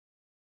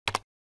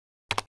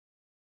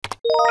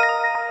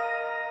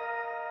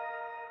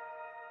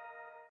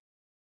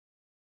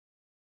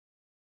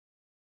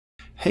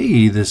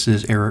Hey, this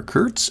is Eric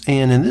Curts,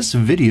 and in this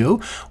video,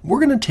 we're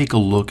going to take a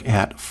look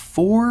at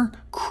 4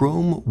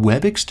 Chrome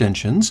web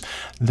extensions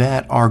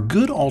that are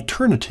good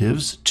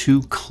alternatives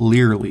to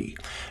Clearly.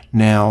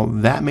 Now,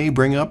 that may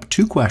bring up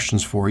 2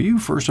 questions for you.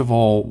 First of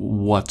all,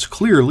 what's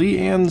Clearly?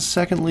 And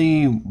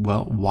secondly,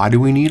 well, why do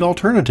we need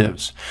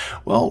alternatives?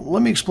 Well,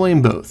 let me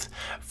explain both.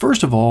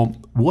 First of all,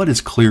 what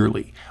is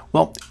Clearly?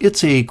 Well,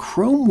 it's a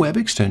Chrome web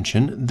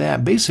extension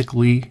that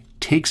basically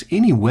takes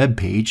any web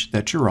page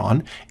that you're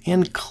on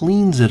and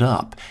cleans it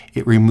up.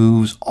 It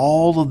removes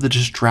all of the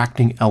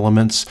distracting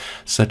elements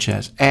such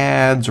as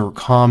ads or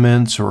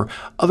comments or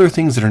other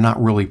things that are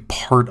not really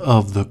part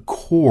of the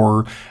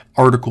core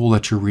article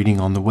that you're reading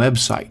on the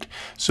website.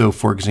 So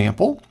for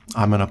example,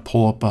 I'm going to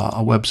pull up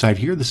a website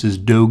here. This is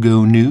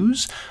Dogo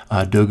News.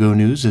 Dogo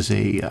News is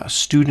a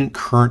student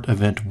current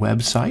event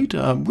website.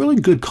 Really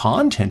good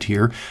content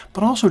here,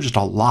 but also just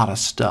a lot of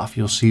stuff.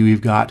 You'll see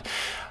we've got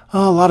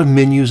a lot of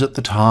menus at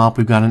the top.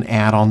 We've got an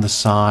ad on the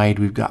side.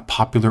 We've got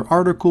popular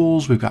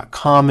articles. We've got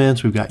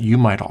comments. We've got you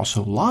might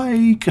also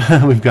like.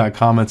 We've got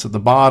comments at the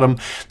bottom.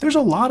 There's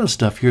a lot of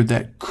stuff here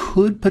that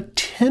could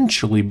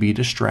potentially be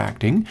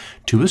distracting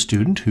to a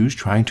student who's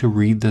trying to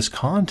read this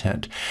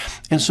content.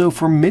 And so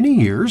for many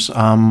years,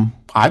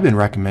 I've been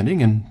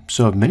recommending, and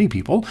so have many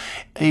people,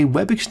 a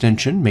web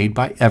extension made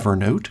by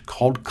Evernote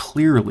called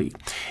Clearly.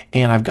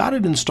 And I've got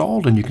it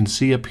installed, and you can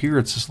see up here,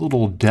 it's this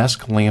little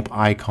desk lamp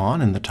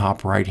icon in the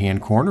top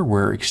right-hand corner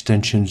where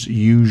extensions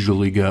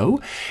usually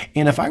go.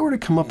 And if I were to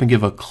come up and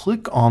give a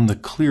click on the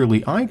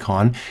Clearly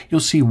icon,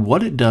 you'll see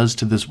what it does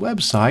to this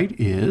website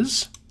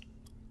is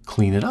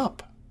clean it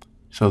up.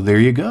 So there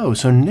you go.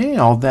 So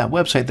now that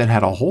website that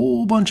had a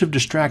whole bunch of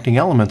distracting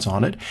elements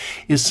on it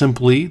is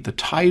simply the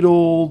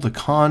title, the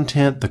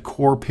content, the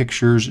core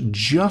pictures,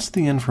 just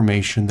the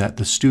information that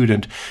the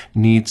student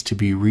needs to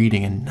be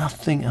reading and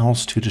nothing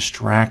else to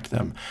distract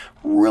them.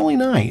 Really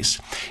nice.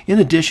 In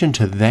addition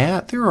to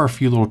that, there are a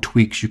few little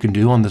tweaks you can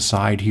do on the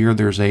side here.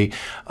 There's a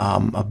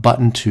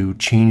button to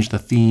change the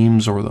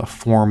themes or the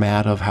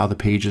format of how the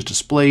page is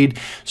displayed.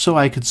 So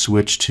I could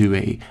switch to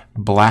a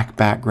black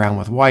background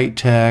with white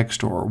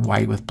text, or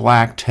white with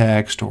black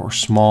text, or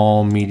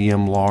small,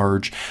 medium,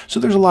 large. So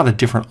there's a lot of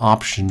different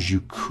options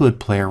you could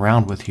play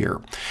around with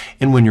here.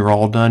 And when you're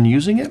all done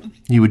using it,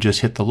 you would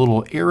just hit the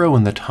little arrow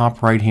in the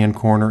top right-hand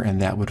corner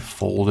and that would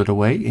fold it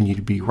away and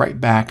you'd be right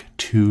back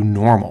to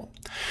normal.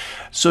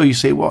 So you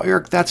say, well,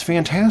 Eric, that's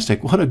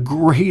fantastic. What a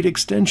great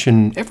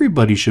extension.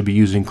 Everybody should be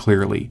using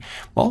Clearly.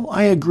 Well,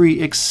 I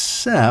agree,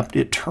 except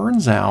it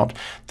turns out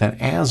that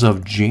as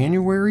of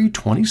January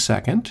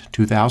 22nd,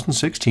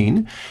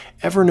 2016,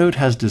 Evernote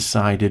has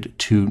decided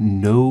to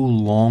no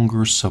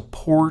longer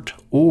support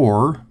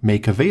or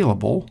make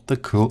available the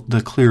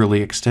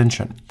Clearly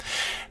extension.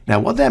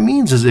 Now, what that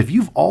means is if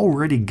you've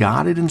already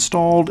got it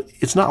installed,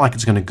 it's not like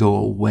it's going to go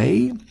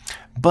away,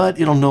 but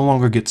it'll no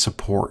longer get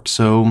support.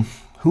 So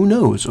who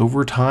knows,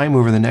 over time,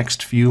 over the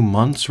next few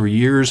months or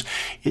years,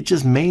 it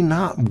just may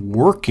not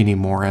work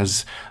anymore.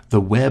 As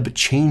the web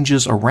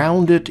changes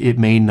around it, it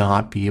may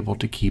not be able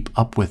to keep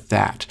up with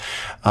that.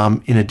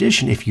 In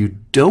addition, if you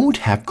don't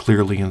have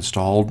Clearly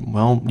installed,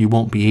 well, you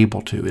won't be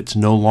able to. It's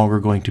no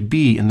longer going to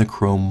be in the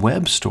Chrome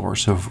Web Store.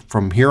 So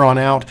from here on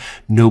out,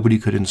 nobody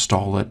could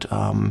install it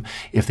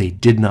if they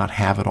did not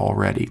have it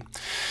already.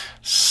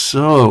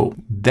 So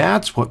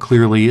that's what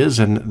Clearly is,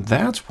 and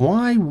that's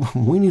why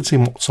we need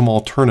some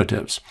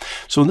alternatives.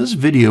 So in this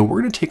video,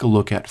 we're going to take a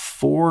look at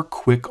 4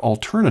 quick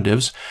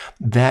alternatives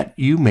that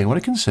you may want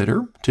to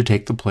consider to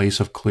take the place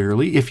of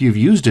Clearly if you've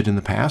used it in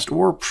the past,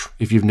 or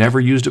if you've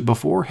never used it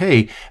before,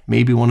 hey,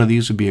 maybe one of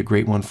these would be a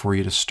great one for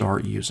you to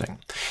start using.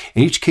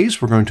 In each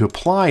case, we're going to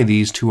apply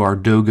these to our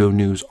Dogo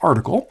News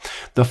article.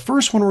 The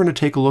first one we're going to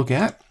take a look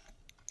at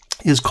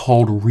is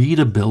called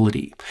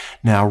Readability.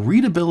 Now,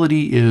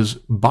 Readability is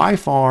by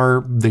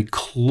far the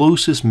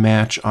closest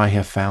match I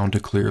have found to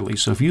Clearly.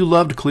 So if you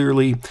loved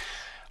Clearly,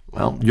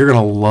 well, you're going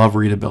to love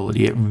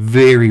Readability. It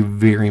very,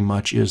 very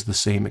much is the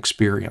same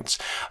experience.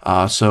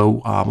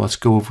 Let's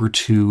go over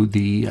to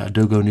the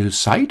Dogo News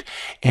site,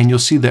 and you'll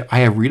see that I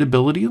have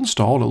Readability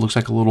installed. It looks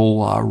like a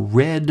little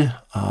red,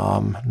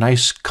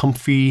 nice,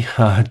 comfy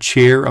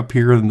chair up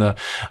here in the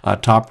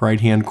top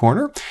right-hand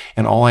corner.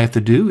 And all I have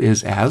to do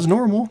is, as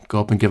normal, go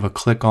up and give a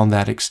click on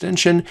that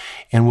extension.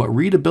 And what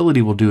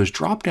Readability will do is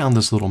drop down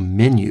this little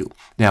menu.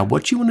 Now,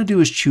 what you want to do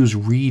is choose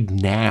Read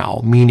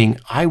Now, meaning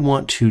I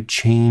want to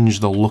change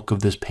the look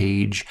of this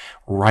page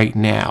right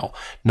now,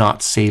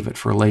 not save it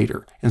for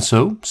later. And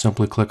so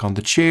simply click on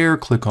the chair,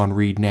 click on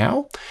Read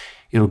Now.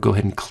 It'll go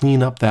ahead and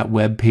clean up that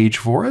web page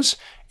for us.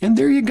 And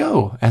there you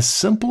go. As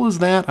simple as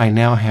that, I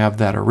now have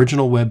that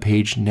original web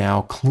page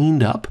now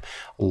cleaned up.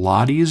 A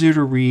lot easier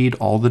to read.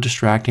 All the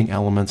distracting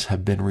elements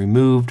have been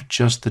removed,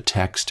 just the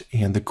text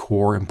and the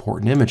core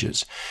important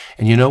images.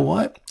 And you know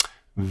what?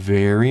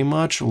 Very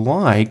much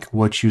like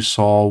what you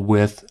saw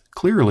with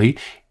Clearly,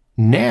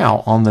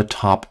 Now on the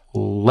top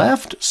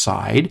left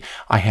side,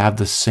 I have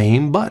the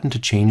same button to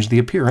change the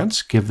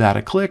appearance. Give that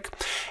a click,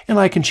 and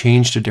I can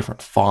change to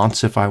different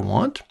fonts if I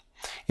want.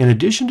 In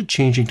addition to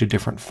changing to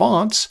different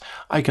fonts,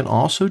 I can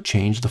also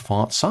change the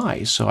font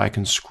size. So I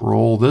can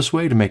scroll this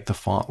way to make the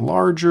font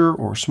larger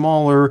or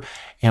smaller,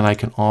 and I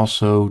can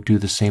also do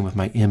the same with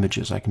my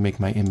images. I can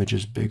make my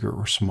images bigger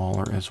or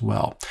smaller as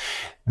well.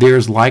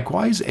 There's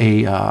likewise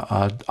a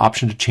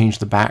option to change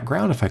the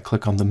background. If I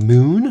click on the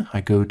moon,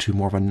 I go to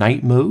more of a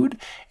night mode,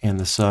 and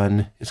the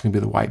sun is going to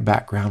be the white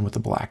background with the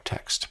black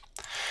text.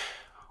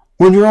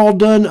 When you're all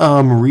done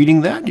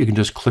reading that, you can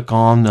just click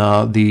on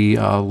the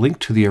link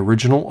to the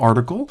original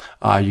article.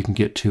 You can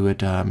get to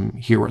it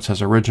here where it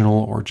says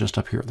original, or just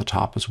up here at the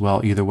top as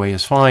well. Either way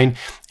is fine,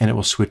 and it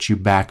will switch you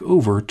back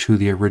over to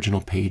the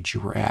original page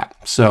you were at.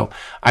 So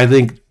I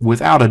think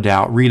without a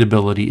doubt,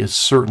 Readability is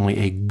certainly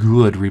a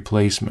good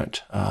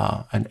replacement,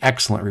 an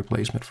excellent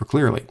replacement for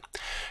Clearly.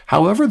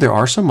 However, there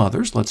are some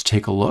others. Let's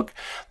take a look.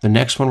 The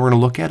next one we're going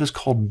to look at is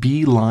called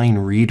Beeline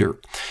Reader.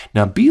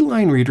 Now,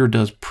 Beeline Reader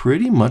does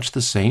pretty much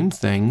the same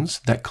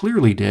things that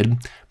Clearly did,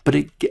 but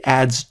it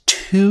adds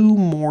two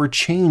more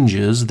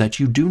changes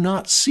that you do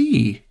not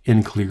see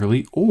in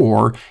Clearly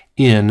or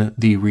in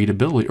the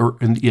Readability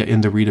in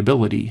the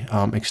Readability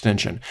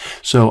extension.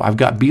 So I've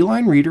got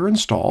Beeline Reader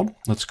installed.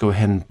 Let's go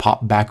ahead and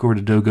pop back over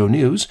to Dogo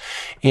News,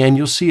 and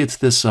you'll see it's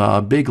this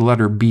big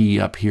letter B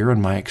up here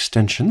in my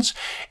extensions.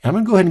 And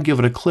I'm going to go ahead and give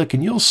it a click,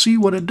 and you'll see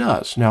what it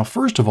does. Now,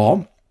 first of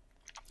all,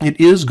 it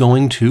is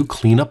going to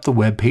clean up the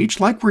web page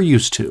like we're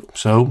used to.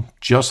 So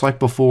just like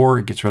before,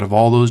 it gets rid of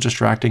all those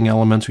distracting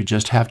elements. We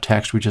just have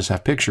text, we just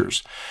have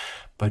pictures.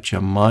 But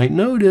you might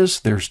notice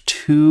there's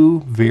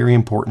two very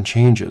important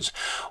changes.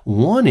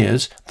 One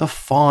is the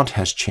font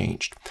has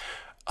changed.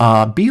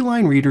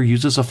 Beeline Reader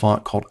uses a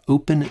font called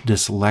Open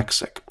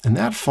Dyslexic, and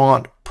that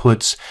font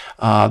puts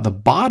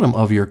the bottom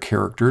of your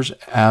characters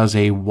as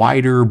a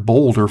wider,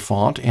 bolder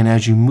font, and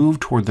as you move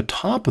toward the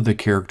top of the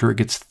character, it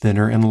gets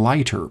thinner and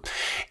lighter.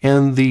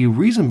 And the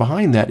reason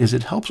behind that is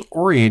it helps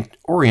orient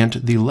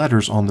the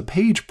letters on the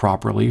page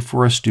properly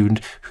for a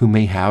student who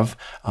may have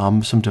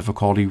some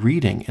difficulty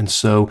reading. And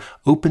so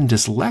Open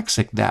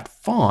Dyslexic, that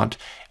font,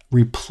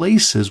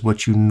 replaces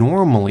what you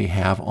normally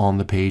have on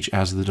the page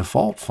as the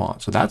default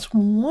font. So that's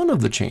one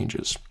of the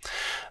changes.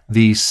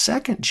 The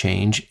second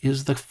change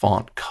is the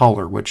font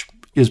color, which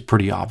is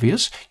pretty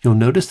obvious. You'll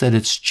notice that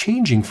it's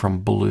changing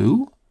from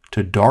blue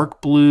to dark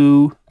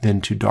blue,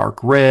 then to dark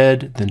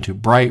red, then to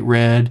bright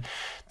red,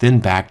 then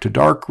back to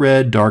dark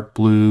red, dark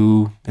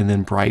blue, and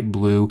then bright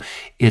blue.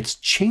 It's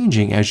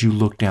changing as you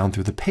look down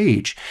through the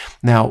page.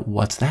 Now,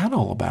 what's that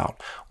all about?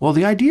 Well,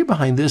 the idea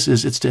behind this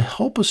is it's to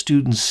help a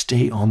student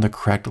stay on the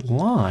correct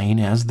line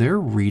as they're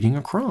reading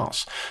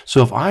across.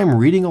 So if I'm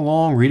reading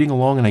along,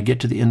 and I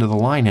get to the end of the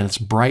line and it's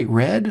bright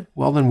red,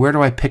 well, then where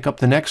do I pick up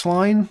the next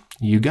line?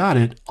 You got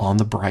it, on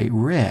the bright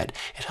red.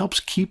 It helps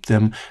keep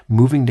them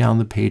moving down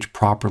the page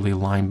properly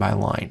line by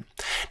line.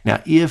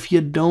 Now, if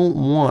you don't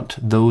want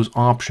those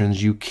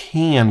options, you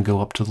can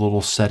go up to the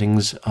little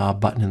settings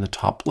button in the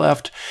top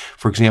left.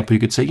 For example, you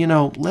could say,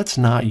 let's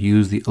not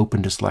use the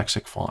Open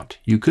Dyslexic font.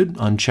 You could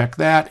uncheck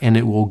that and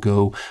it will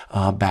go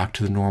back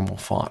to the normal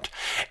font.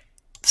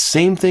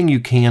 Same thing, you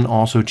can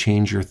also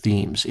change your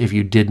themes. If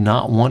you did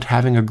not want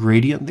having a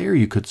gradient there,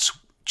 you could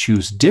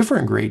choose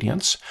different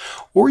gradients,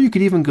 or you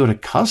could even go to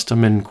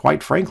custom, and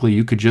quite frankly,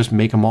 you could just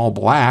make them all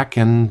black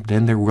and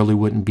then there really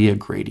wouldn't be a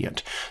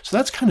gradient. So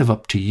that's kind of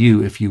up to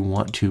you if you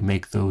want to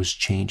make those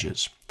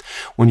changes.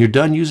 When you're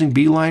done using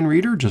Beeline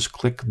Reader, just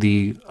click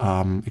the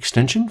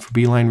extension for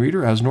Beeline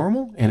Reader as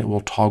normal, and it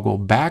will toggle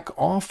back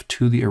off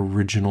to the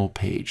original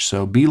page.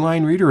 So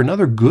Beeline Reader,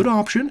 another good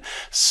option,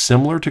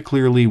 similar to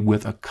Clearly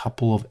with a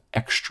couple of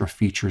extra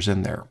features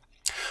in there.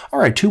 All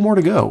right, two more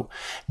to go.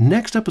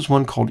 Next up is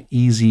one called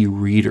Easy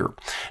Reader.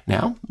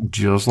 Now,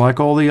 just like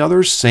all the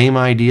others, same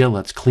idea.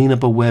 Let's clean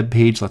up a web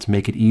page. Let's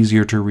make it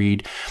easier to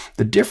read.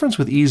 The difference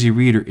with Easy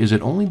Reader is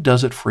it only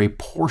does it for a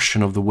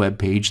portion of the web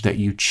page that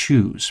you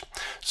choose.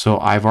 So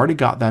I've already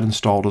got that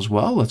installed as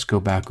well. Let's go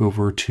back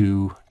over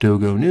to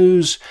Dogo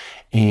News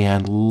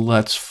and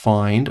let's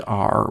find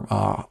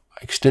our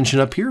extension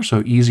up here.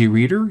 So Easy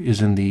Reader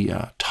is in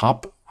the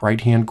top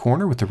right-hand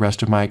corner with the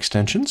rest of my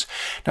extensions.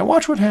 Now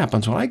watch what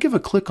happens. When I give a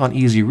click on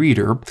Easy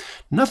Reader,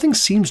 nothing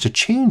seems to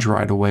change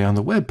right away on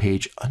the web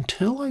page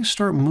until I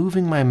start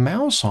moving my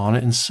mouse on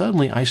it, and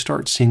suddenly I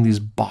start seeing these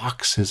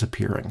boxes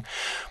appearing.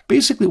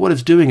 Basically what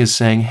it's doing is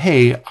saying,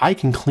 hey, I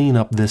can clean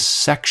up this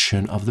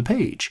section of the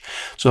page.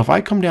 So if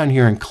I come down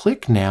here and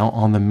click now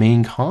on the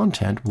main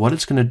content, what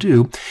it's going to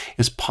do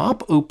is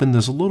pop open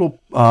this little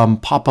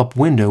pop-up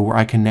window where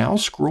I can now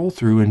scroll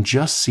through and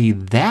just see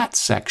that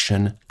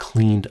section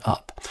cleaned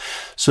up.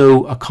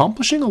 So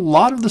accomplishing a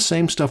lot of the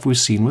same stuff we've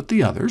seen with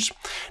the others,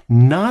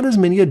 not as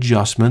many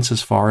adjustments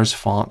as far as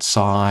font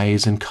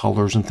size and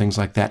colors and things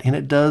like that, and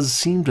it does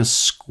seem to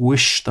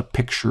squish the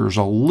pictures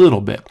a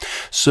little bit.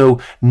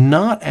 So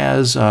not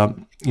as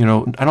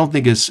I don't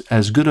think it's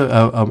as good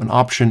an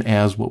option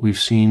as what we've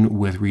seen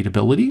with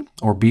Readability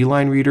or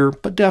Beeline Reader,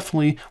 but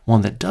definitely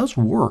one that does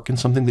work and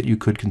something that you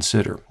could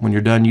consider. When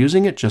you're done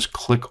using it, just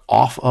click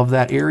off of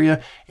that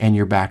area and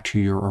you're back to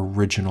your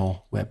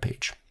original web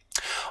page.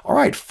 All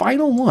right,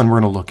 final one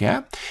we're going to look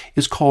at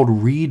is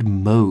called Read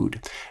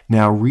Mode.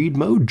 Now, Read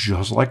Mode,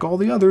 just like all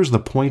the others, the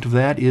point of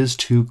that is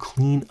to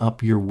clean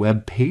up your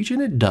web page,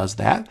 and it does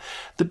that.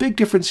 The big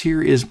difference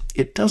here is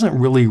it doesn't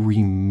really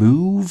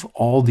remove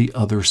all the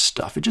other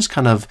stuff. It just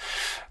kind of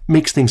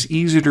makes things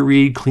easier to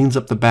read, cleans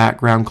up the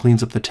background,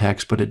 cleans up the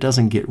text, but it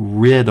doesn't get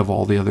rid of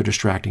all the other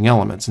distracting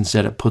elements.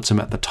 Instead, it puts them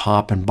at the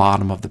top and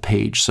bottom of the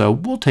page. So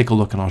we'll take a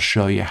look and I'll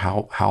show you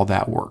how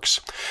that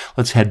works.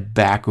 Let's head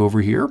back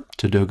over here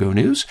to Dogo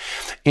News.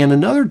 And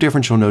another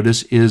difference you'll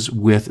notice is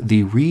with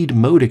the Read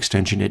Mode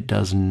extension, it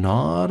does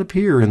not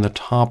appear in the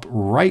top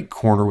right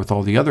corner with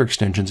all the other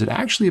extensions. It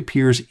actually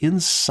appears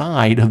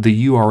inside of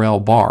the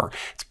URL bar.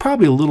 It's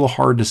probably a little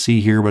hard to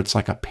see here, but it's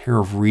like a pair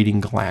of reading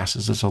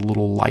glasses. It's a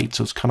little light,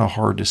 so it's kind of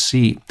hard to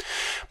see.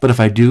 But if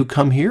I do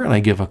come here and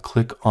I give a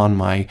click on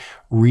my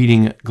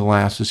reading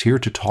glasses here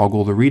to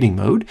toggle the reading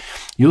mode,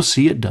 you'll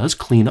see it does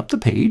clean up the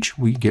page.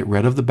 We get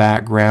rid of the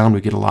background.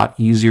 We get a lot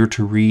easier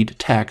to read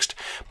text.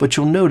 But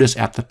you'll notice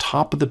at the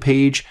top of the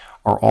page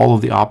are all of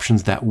the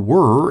options that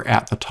were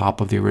at the top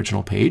of the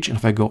original page. And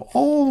if I go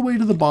all the way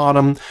to the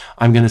bottom,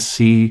 I'm going to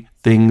see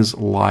things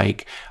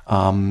like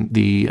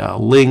the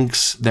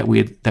links that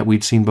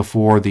we'd seen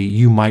before, the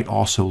 "you might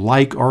also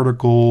like"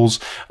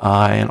 articles,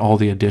 and all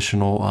the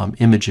additional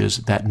images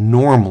that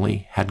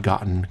normally had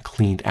gotten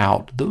cleaned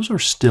out. Those are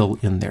still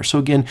in there. So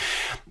again,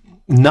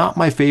 not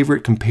my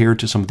favorite compared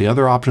to some of the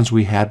other options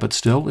we had, but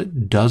still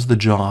it does the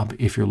job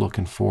if you're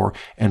looking for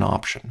an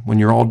option. When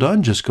you're all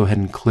done, just go ahead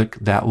and click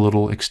that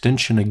little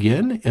extension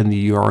again in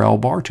the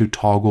URL bar to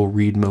toggle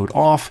Read Mode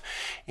off.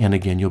 And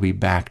again, you'll be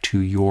back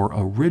to your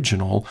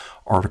original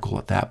article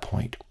at that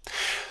point.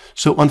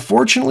 So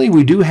unfortunately,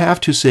 we do have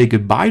to say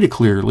goodbye to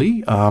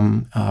Clearly,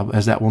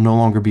 as that will no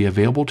longer be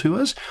available to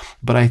us.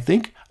 But I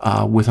think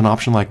with an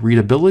option like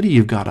Readability,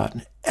 you've got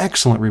an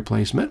excellent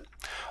replacement.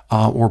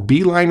 Or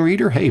Beeline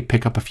Reader, hey,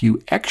 pick up a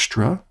few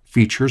extra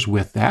features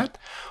with that.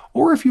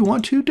 Or if you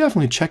want to,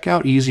 definitely check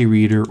out Easy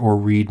Reader or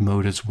Read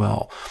Mode as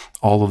well.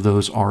 All of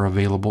those are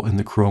available in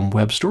the Chrome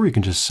Web Store. You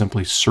can just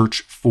simply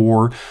search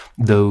for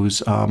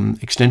those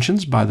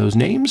extensions by those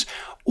names.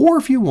 Or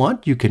if you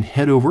want, you can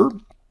head over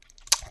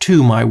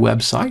to my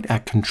website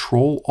at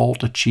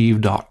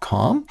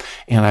controlaltachieve.com,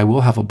 and I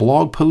will have a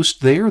blog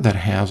post there that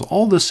has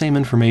all the same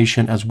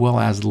information as well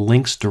as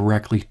links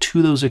directly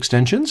to those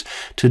extensions.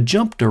 To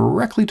jump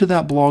directly to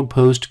that blog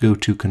post, go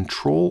to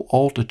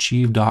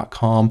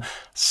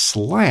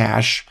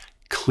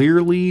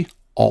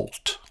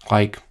controlaltachieve.com/clearlyalt,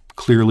 like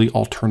Clearly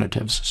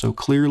Alternatives. So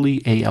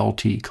Clearly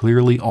ALT,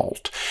 Clearly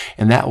Alt.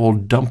 And that will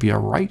dump you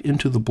right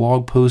into the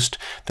blog post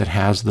that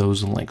has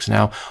those links.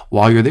 Now,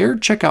 while you're there,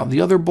 check out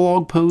the other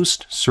blog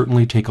post.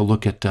 Certainly take a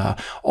look at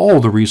all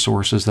the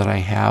resources that I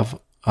have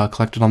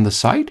collected on the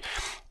site.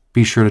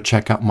 Be sure to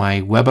check out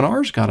my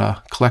webinars. Got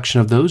a collection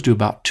of those, do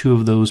about 2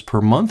 of those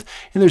per month.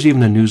 And there's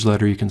even a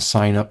newsletter you can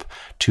sign up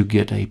to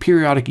get a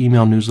periodic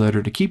email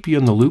newsletter to keep you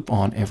in the loop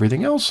on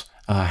everything else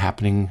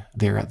happening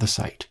there at the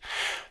site.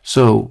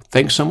 So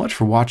thanks so much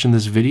for watching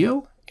this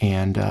video,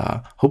 and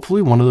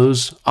hopefully one of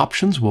those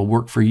options will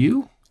work for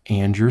you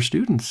and your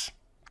students.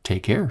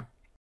 Take care.